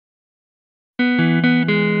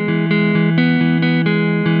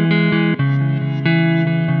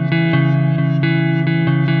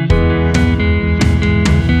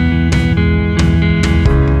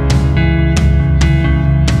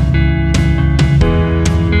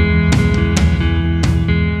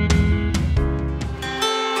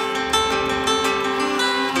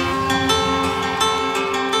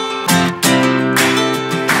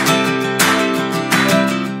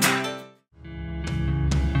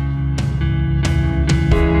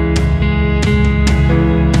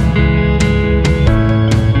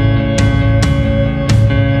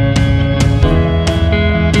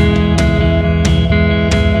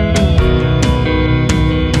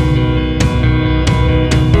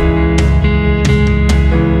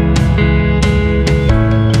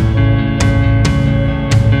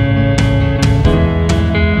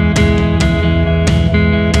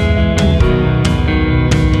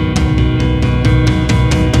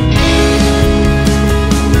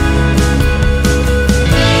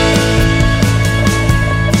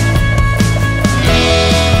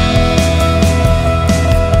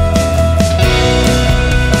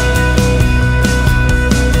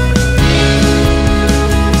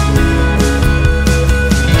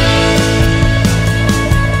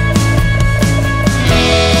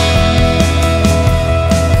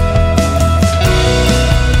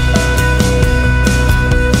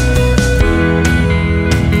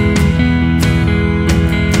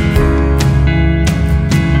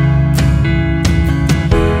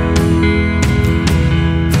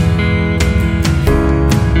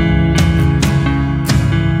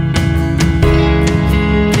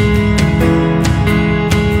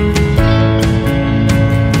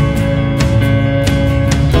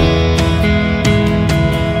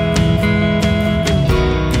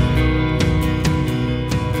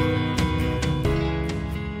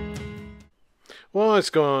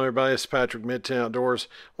going on, everybody? It's Patrick, Midtown Outdoors.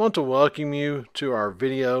 I want to welcome you to our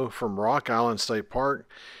video from Rock Island State Park.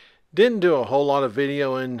 Didn't do a whole lot of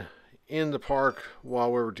videoing in the park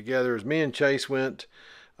while we were together. As me and Chase went,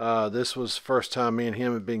 this was the first time me and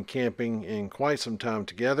him have been camping in quite some time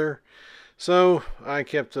together. So I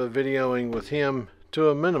kept the videoing with him to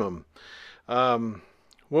a minimum.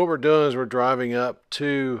 What we're doing is we're driving up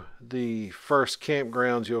to the first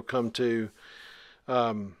campgrounds you'll come to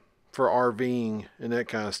for RVing and that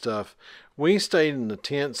kind of stuff. We stayed in the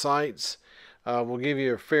tent sites. We'll give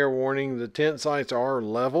you a fair warning. The tent sites are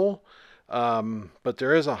level, but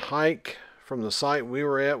there is a hike from the site we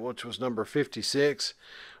were at, which was number 56,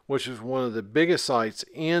 which is one of the biggest sites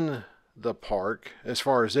in the park as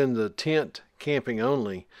far as in the tent camping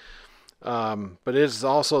only. But it is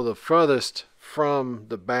also the furthest from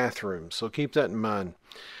the bathroom, so keep that in mind.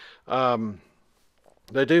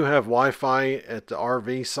 They do have Wi-Fi at the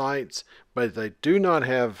RV sites, but they do not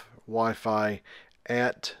have Wi-Fi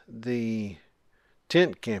at the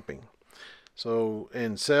tent camping. So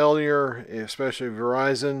in cellular, especially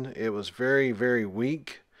Verizon, it was very, very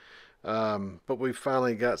weak. But we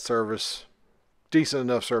finally got service, decent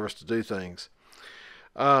enough service to do things.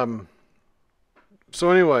 So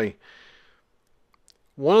anyway,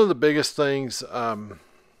 one of the biggest things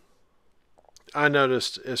I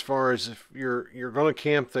noticed, as far as if you're going to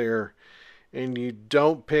camp there and you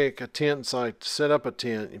don't pick a tent site to set up a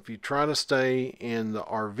tent, if you try to stay in the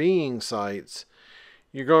RVing sites,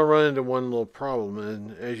 you're going to run into one little problem.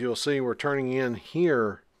 And as you'll see, we're turning in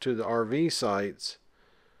here to the RV sites.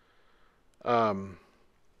 All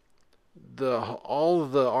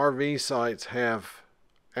of the RV sites have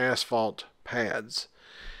asphalt pads.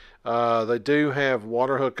 They do have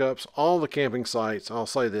water hookups. All the camping sites, I'll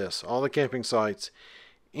say this, all the camping sites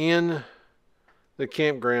in the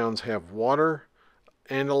campgrounds have water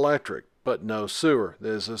and electric, but no sewer.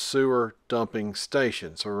 There's a sewer dumping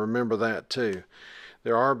station, so remember that too.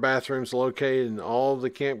 There are bathrooms located in all of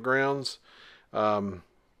the campgrounds.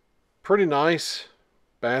 Pretty nice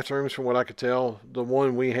bathrooms from what I could tell. The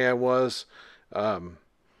one we had was, had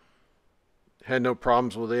no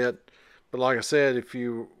problems with it. But like I said, if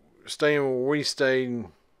you staying where we stayed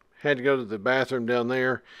and had to go to the bathroom down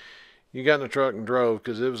there, you got in the truck and drove,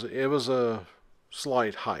 because it was a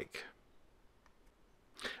slight hike.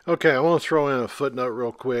 Okay, I want to throw in a footnote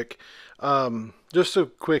real quick. Just a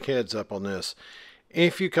quick heads up on this.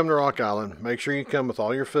 If you come to Rock Island, make sure you come with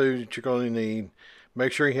all your food that you're going to need.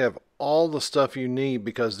 Make sure you have all the stuff you need,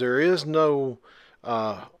 because there is no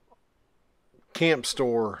camp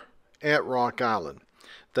store at Rock Island.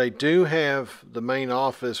 They do have the main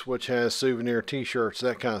office, which has souvenir t-shirts,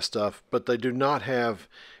 that kind of stuff, but they do not have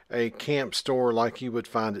a camp store like you would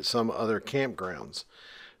find at some other campgrounds.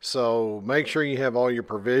 So make sure you have all your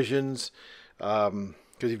provisions, because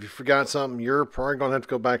if you forgot something, you're probably going to have to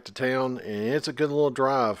go back to town, and it's a good little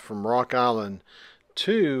drive from Rock Island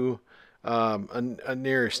to a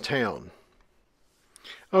nearest town.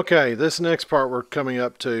 Okay, this next part we're coming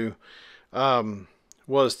up to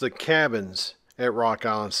was the cabins at Rock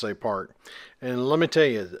Island State Park. And let me tell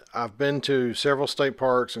you, I've been to several state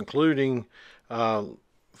parks, including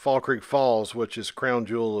Fall Creek Falls, which is crown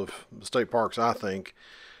jewel of the state parks, I think.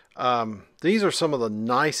 These are some of the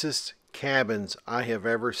nicest cabins I have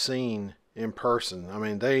ever seen in person. I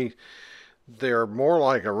mean, they're more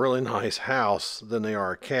like a really nice house than they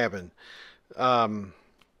are a cabin.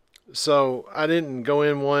 So I didn't go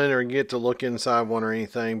in one or get to look inside one or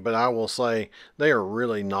anything, but I will say they are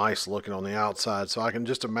really nice looking on the outside, so I can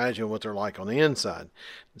just imagine what they're like on the inside.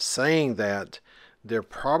 Saying that, they're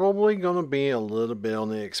probably going to be a little bit on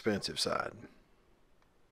the expensive side.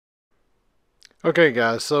 Okay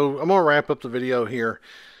guys, so I'm going to wrap up the video here.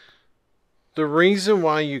 The reason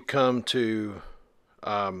why you come to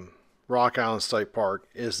Rock Island State Park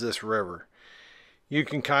is this river. You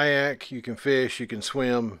can kayak, you can fish, you can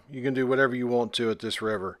swim, you can do whatever you want to at this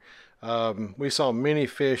river. We saw many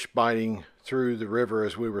fish biting through the river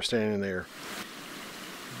as we were standing there.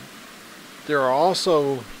 There are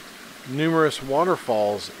also numerous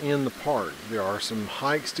waterfalls in the park. There are some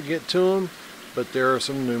hikes to get to them, but there are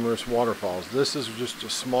some numerous waterfalls. This is just a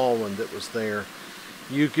small one that was there.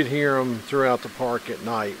 You could hear them throughout the park at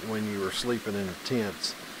night when you were sleeping in the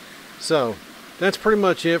tents. So that's pretty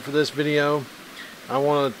much it for this video. I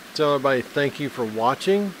want to tell everybody thank you for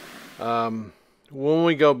watching. When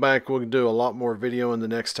we go back, we'll do a lot more video in the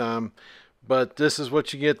next time. But this is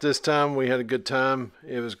what you get this time. We had a good time.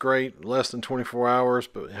 It was great. Less than 24 hours,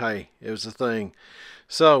 but hey, it was a thing.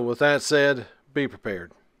 So with that said, be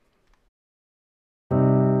prepared.